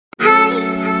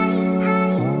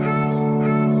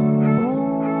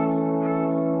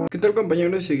tal,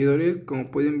 compañeros y seguidores?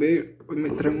 Como pueden ver, hoy me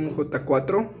traigo un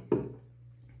J4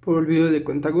 por el video de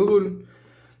cuenta Google.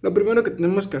 Lo primero que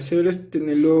tenemos que hacer es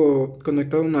tenerlo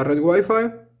conectado a una red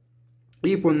Wi-Fi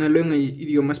y ponerlo en el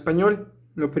idioma español.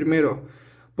 Lo primero.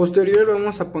 Posterior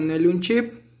vamos a ponerle un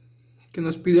chip que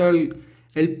nos pida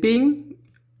el PIN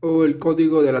o el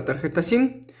código de la tarjeta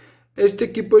SIM. Este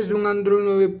equipo es de un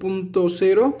Android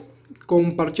 9.0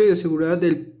 con parche de seguridad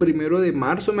del 1 de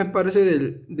marzo, me parece,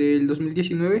 del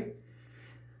 2019.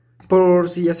 Por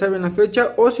si ya saben la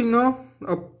fecha, o si no,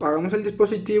 apagamos el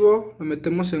dispositivo, lo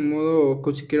metemos en modo,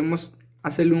 si queremos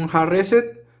hacerle un hard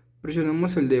reset,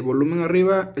 presionamos el de volumen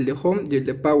arriba, el de home y el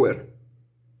de power.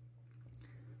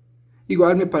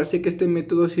 Igual me parece que este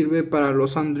método sirve para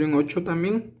los Android 8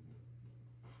 también.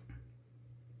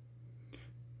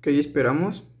 Ok,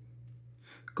 esperamos.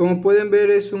 Como pueden ver,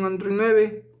 es un Android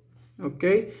 9. Ok,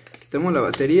 quitamos la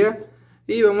batería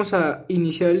y vamos a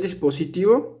iniciar el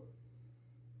dispositivo.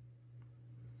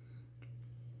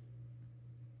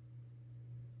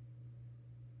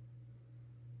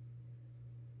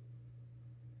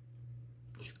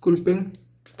 Disculpen,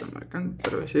 está marcando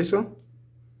otra vez eso.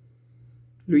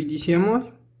 Lo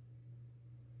iniciamos.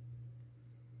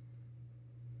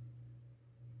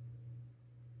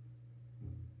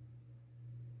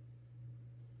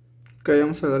 Ok,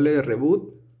 vamos a darle de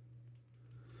reboot.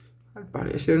 Al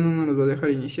parecer no nos va a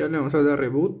dejar iniciar, le vamos a dar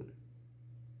reboot.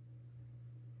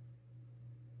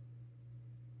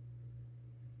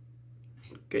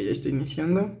 Ok, ya está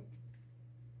iniciando.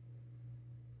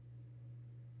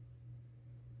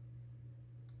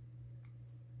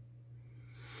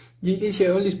 Ya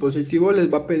iniciado el dispositivo,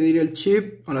 les va a pedir el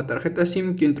chip o la tarjeta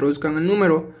SIM que introduzcan el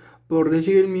número. Por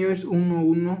decir, el mío es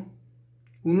 111.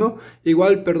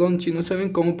 Igual, perdón, si no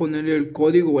saben cómo ponerle el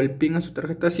código o el PIN a su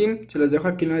tarjeta SIM, se las dejo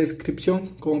aquí en la descripción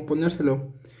cómo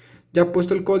ponérselo. Ya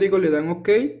puesto el código, le dan OK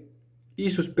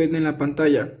y suspenden la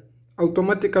pantalla.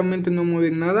 Automáticamente no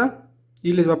mueven nada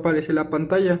y les va a aparecer la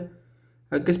pantalla.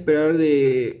 Hay que esperar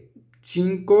de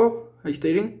 5, ahí está,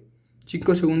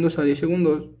 5 segundos a 10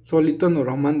 segundos, solito nos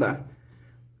lo manda.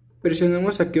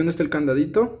 Presionamos aquí donde está el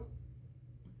candadito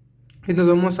y nos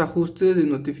vamos a ajustes de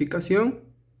notificación.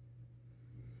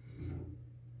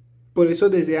 Por eso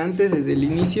desde el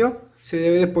inicio, se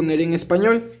debe de poner en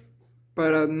español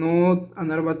para no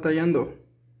andar batallando.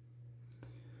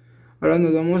 Ahora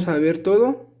nos vamos a ver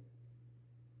todo.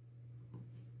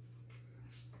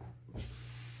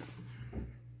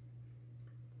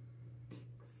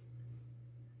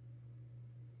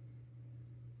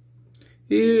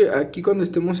 Y aquí, cuando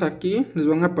estemos aquí, nos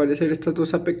van a aparecer estas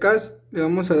dos APKs. Le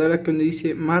vamos a dar aquí donde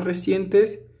dice más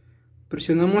recientes.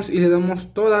 Presionamos y le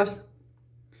damos todas.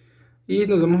 Y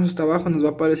nos vamos hasta abajo, nos va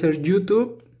a aparecer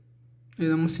YouTube. Le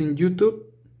damos en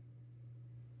YouTube.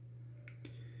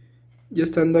 Ya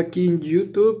estando aquí en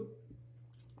YouTube,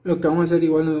 lo que vamos a hacer,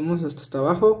 igual nos vamos hasta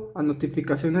abajo a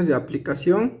notificaciones de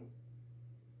aplicación.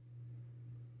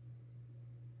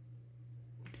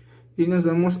 Y nos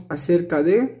vamos acerca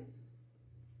de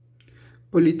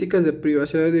políticas de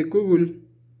privacidad de Google.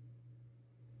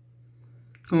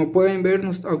 Como pueden ver,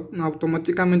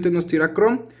 automáticamente nos tira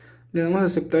Chrome. Le damos a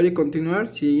aceptar y continuar,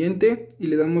 siguiente, y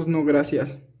le damos no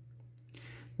gracias.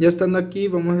 Ya estando aquí,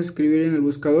 vamos a escribir en el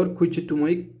buscador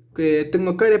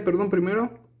Tecnocaria, perdón,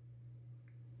 primero.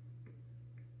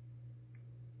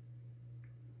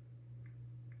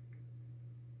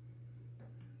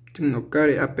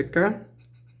 Tecnocaria APK.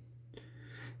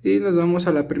 Y nos vamos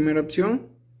a la primera opción.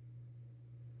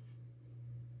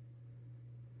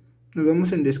 Nos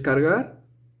vamos en descargar.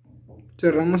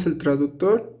 Cerramos el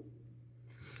traductor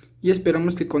y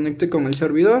esperamos que conecte con el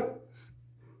servidor.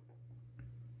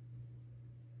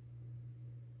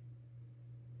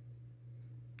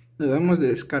 Le damos de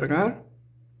descargar,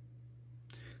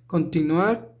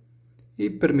 continuar y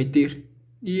permitir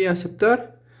y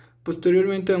aceptar.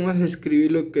 Posteriormente vamos a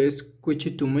escribir lo que es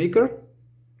CHINO-CELL.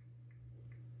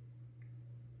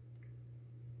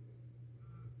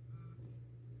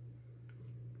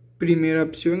 Primera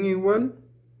opción igual.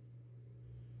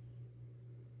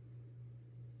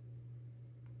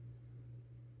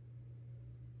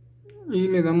 Y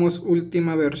le damos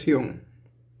última versión.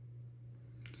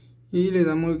 Y le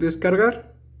damos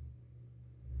descargar.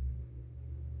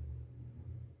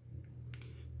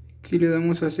 Aquí le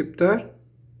damos a aceptar.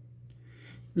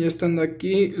 Ya estando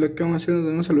aquí, lo que vamos a hacer, nos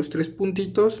damos a los tres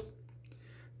puntitos.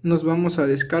 Nos vamos a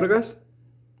descargas.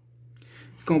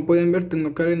 Como pueden ver,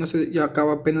 Tecnocaria ya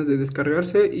acaba apenas de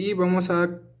descargarse. Y vamos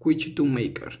a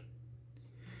CHINO-CELL.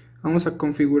 Vamos a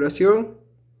configuración.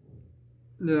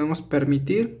 Le damos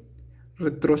permitir.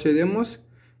 Retrocedemos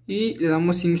y le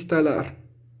damos instalar.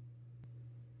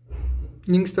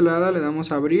 instalada, le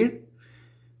damos a abrir.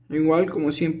 Igual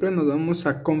como siempre nos vamos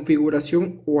a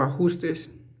configuración o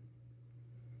ajustes.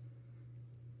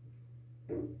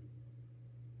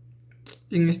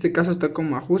 En este caso está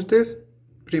como ajustes,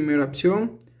 primera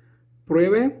opción,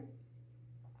 pruebe,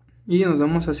 y nos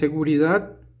vamos a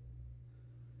seguridad.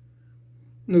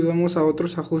 Nos vamos a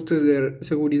otros ajustes de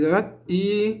seguridad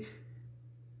y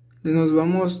nos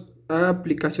vamos a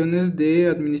aplicaciones de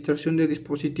administración de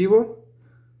dispositivo.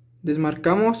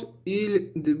 Desmarcamos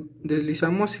y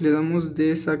deslizamos y le damos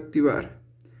desactivar.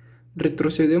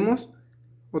 Retrocedemos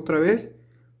otra vez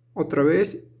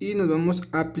y nos vamos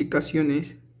a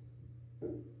aplicaciones.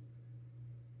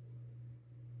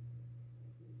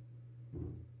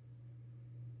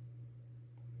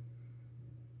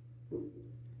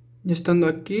 Ya estando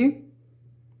aquí,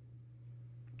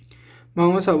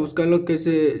 vamos a buscar lo que es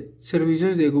de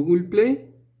servicios de Google Play.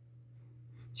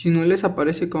 Si no les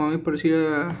aparece como me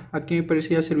parecía, aquí me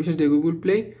parecía servicios de Google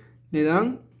Play, le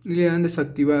dan y le dan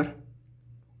desactivar.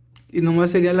 Y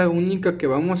nomás sería la única que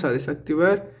vamos a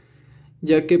desactivar,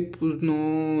 ya que pues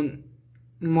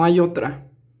no hay otra,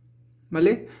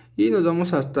 ¿vale? Y nos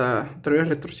vamos hasta otra vez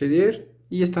retroceder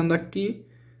y estando aquí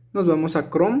nos vamos a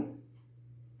Chrome.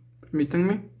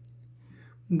 Permítanme,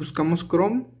 buscamos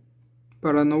Chrome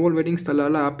para no volver a instalar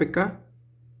la APK.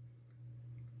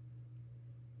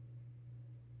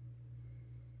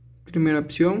 Primera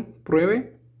opción,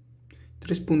 pruebe,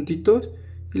 3 puntitos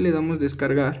y le damos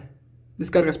descargas,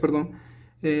 perdón,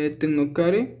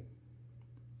 Tecnocare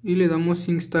y le damos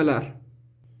instalar.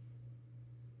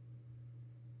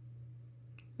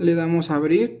 Le damos a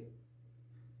abrir,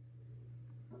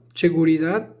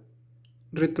 seguridad,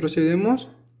 retrocedemos,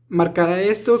 marcará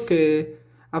esto que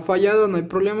ha fallado, no hay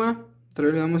problema, otra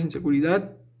vez le damos en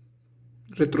seguridad,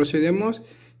 retrocedemos,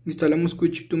 instalamos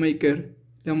Quick to Maker,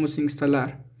 le damos a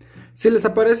instalar. Si les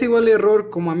aparece igual error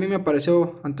como a mí me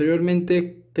apareció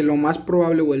anteriormente, que lo más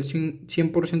probable o el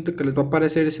 100% que les va a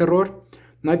aparecer ese error,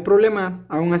 no hay problema,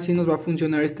 aún así nos va a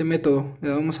funcionar este método. Le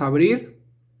damos a abrir,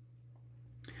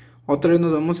 otra vez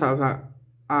nos vamos a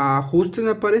ajustes,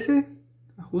 me parece,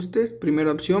 ajustes,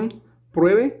 primera opción,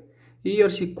 pruebe, y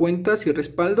ahora sí cuentas y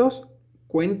respaldos,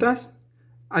 cuentas,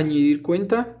 añadir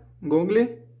cuenta,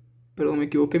 Google, perdón, me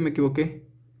equivoqué,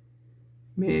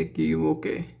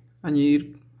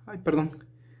 añadir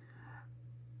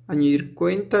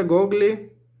cuenta,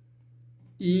 Google,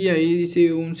 y ahí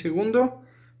dice un segundo,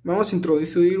 vamos a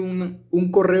introducir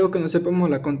un correo que no sepamos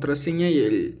la contraseña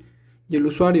y el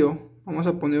usuario, vamos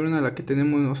a poner una la que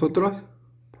tenemos nosotros,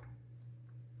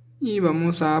 y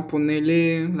vamos a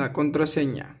ponerle la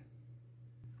contraseña.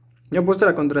 Ya puesta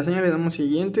la contraseña, le damos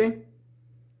siguiente,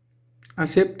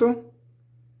 acepto,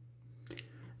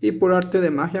 y por arte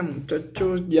de magia,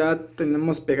 muchachos, ya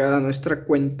tenemos pegada nuestra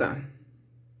cuenta.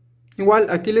 Igual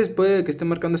aquí les puede que esté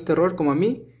marcando este error como a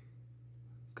mí,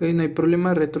 ok, no hay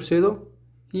problema, retrocedo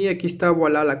y aquí está,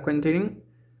 voilà, la cuenta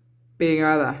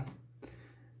pegada.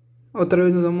 Otra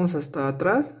vez nos vamos hasta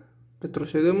atrás,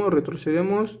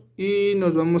 retrocedemos y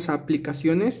nos vamos a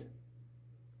aplicaciones.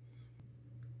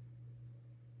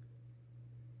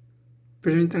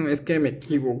 Permítanme, es que me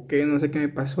equivoqué, no sé qué me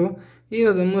pasó. Y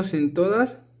nos vamos en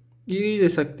todas y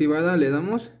desactivada le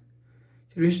damos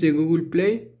servicios de Google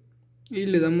Play y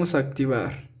le damos a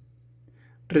activar.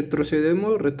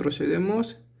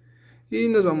 Retrocedemos y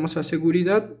nos vamos a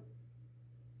seguridad.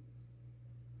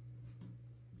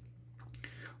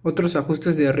 Otros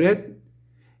ajustes de red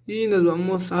y nos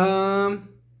vamos a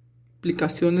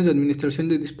aplicaciones de administración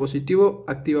de dispositivo,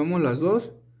 activamos las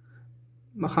dos,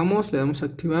 bajamos, le damos a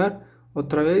activar,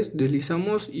 otra vez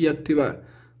deslizamos y activar.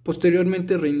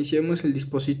 Posteriormente reiniciamos el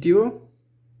dispositivo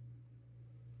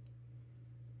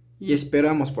y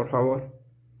esperamos, por favor.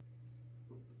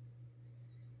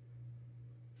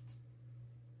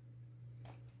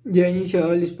 Ya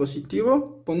iniciado el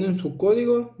dispositivo, ponen su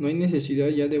código, no hay necesidad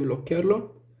ya de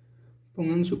bloquearlo,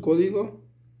 pongan su código,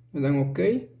 le dan OK,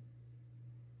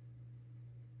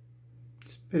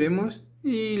 esperemos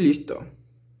y listo.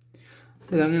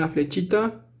 Le dan en la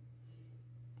flechita,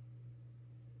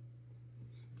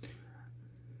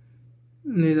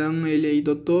 le dan he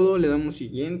leído todo, le damos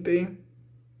siguiente,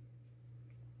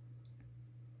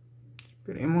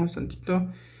 esperemos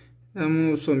tantito, le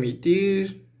damos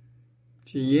omitir,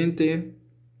 siguiente,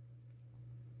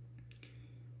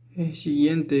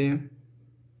 siguiente.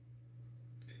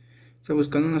 Está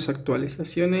buscando unas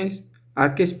actualizaciones.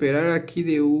 Hay que esperar aquí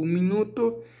de 1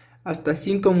 minuto hasta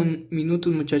 5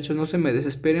 minutos, muchachos. No se me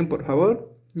desesperen, por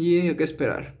favor. Y hay que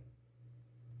esperar.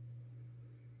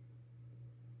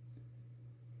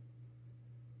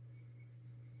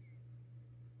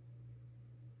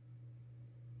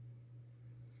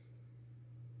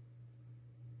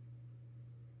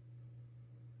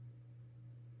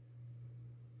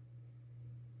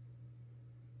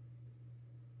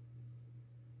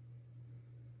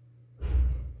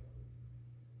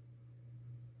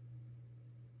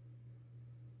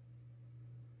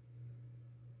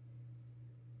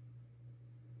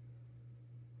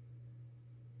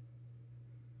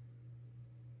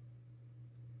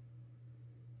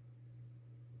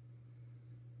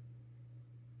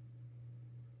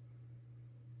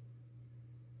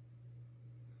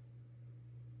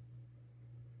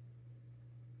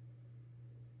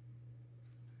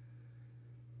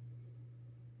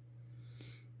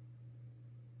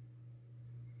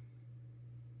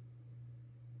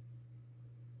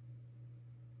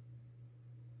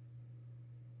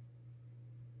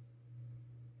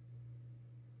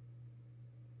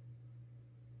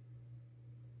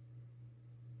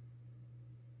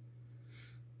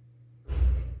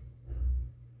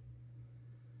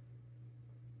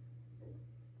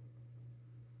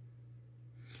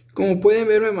 Como pueden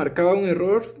ver, me marcaba un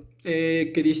error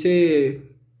que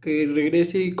dice que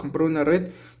regrese y compré una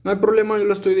red. No hay problema, yo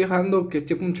lo estoy dejando que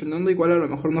esté funcionando. Igual a lo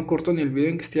mejor no corto ni el video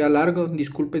en que esté a largo.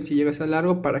 Disculpen si llega a ser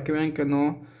largo para que vean que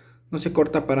no se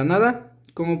corta para nada.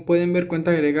 Como pueden ver,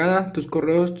 cuenta agregada, tus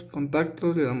correos, tus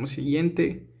contactos, le damos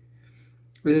siguiente.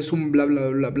 Ese es un bla bla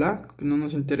bla bla que no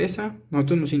nos interesa. A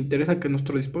nosotros nos interesa que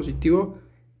nuestro dispositivo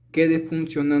quede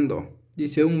funcionando.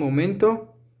 Dice un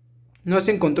momento. No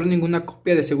se encontró ninguna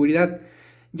copia de seguridad,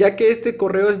 ya que este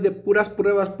correo es de puras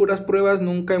pruebas.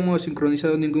 Nunca hemos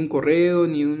sincronizado ningún correo,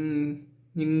 ni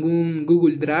ningún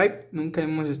Google Drive. Nunca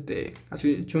hemos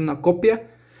hecho una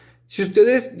copia. Si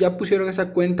ustedes ya pusieron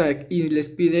esa cuenta y les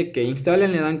pide que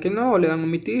instalen, le dan que no o le dan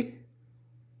omitir.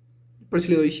 Por eso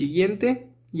le doy siguiente.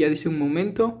 Ya dice un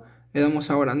momento. Le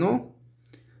damos ahora no.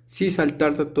 Sí,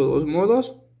 saltar de todos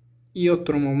modos. Y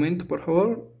otro momento, por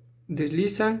favor.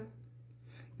 Deslizan.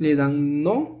 Le dan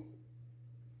no.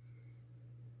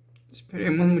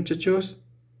 Esperemos, muchachos.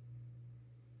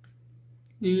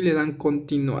 Y le dan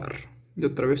continuar. Y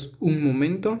otra vez un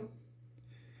momento.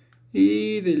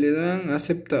 Y le dan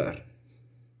aceptar.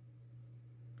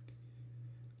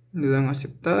 Le dan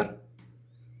aceptar.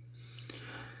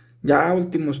 Ya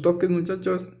últimos toques,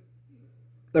 muchachos.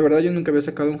 La verdad yo nunca había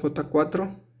sacado un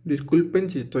J4.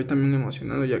 Disculpen si estoy también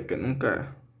emocionado, ya que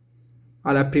nunca...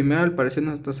 A la primera al parecer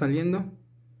nos está saliendo.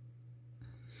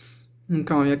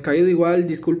 Nunca me había caído. Igual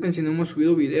disculpen si no hemos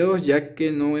subido videos, ya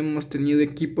que no hemos tenido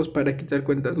equipos para quitar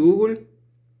cuentas Google.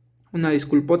 Una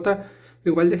disculpota.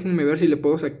 Igual déjenme ver si le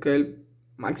puedo sacar el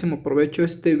máximo provecho a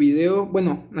este video.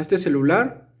 Bueno, a este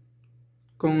celular.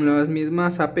 Con las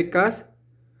mismas APKs.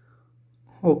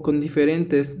 O con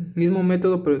diferentes. Mismo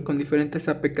método pero con diferentes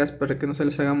APKs para que no se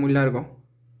les haga muy largo.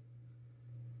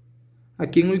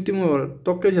 Aquí en último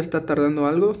toque ya está tardando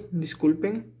algo.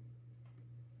 Disculpen.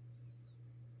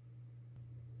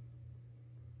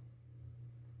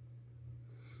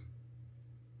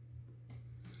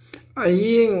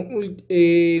 Ahí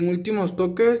en últimos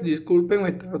toques, disculpen,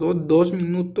 me tardó 2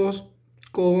 minutos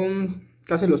con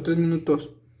casi los 3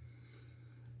 minutos.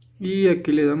 Y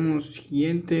aquí le damos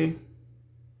siguiente.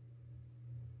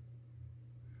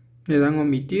 Le dan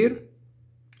omitir.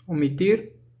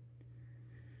 Omitir.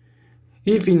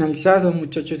 Y finalizado,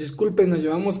 muchachos. Disculpen, nos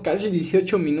llevamos casi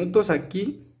 18 minutos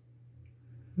aquí.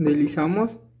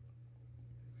 Deslizamos.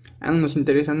 No nos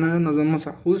interesa nada, nos vamos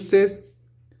a ajustes.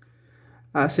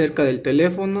 Acerca del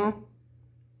teléfono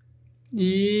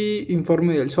y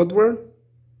informe del software.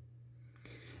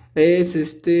 Es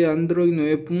Android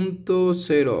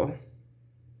 9.0,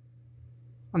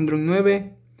 Android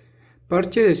 9,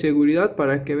 parche de seguridad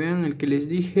para que vean el que les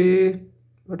dije.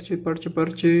 Parche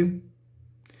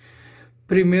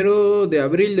 1 de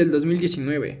abril del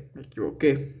 2019, me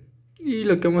equivoqué. Y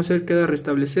lo que vamos a hacer queda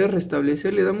restablecer,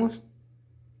 le damos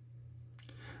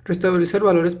restablecer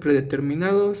valores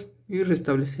predeterminados y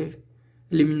restablecer,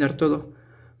 eliminar todo.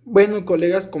 Bueno,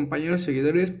 colegas, compañeros,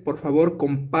 seguidores, por favor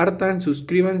compartan,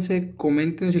 suscríbanse,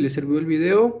 comenten si les sirvió el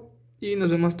video y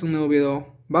nos vemos hasta un nuevo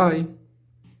video. Bye.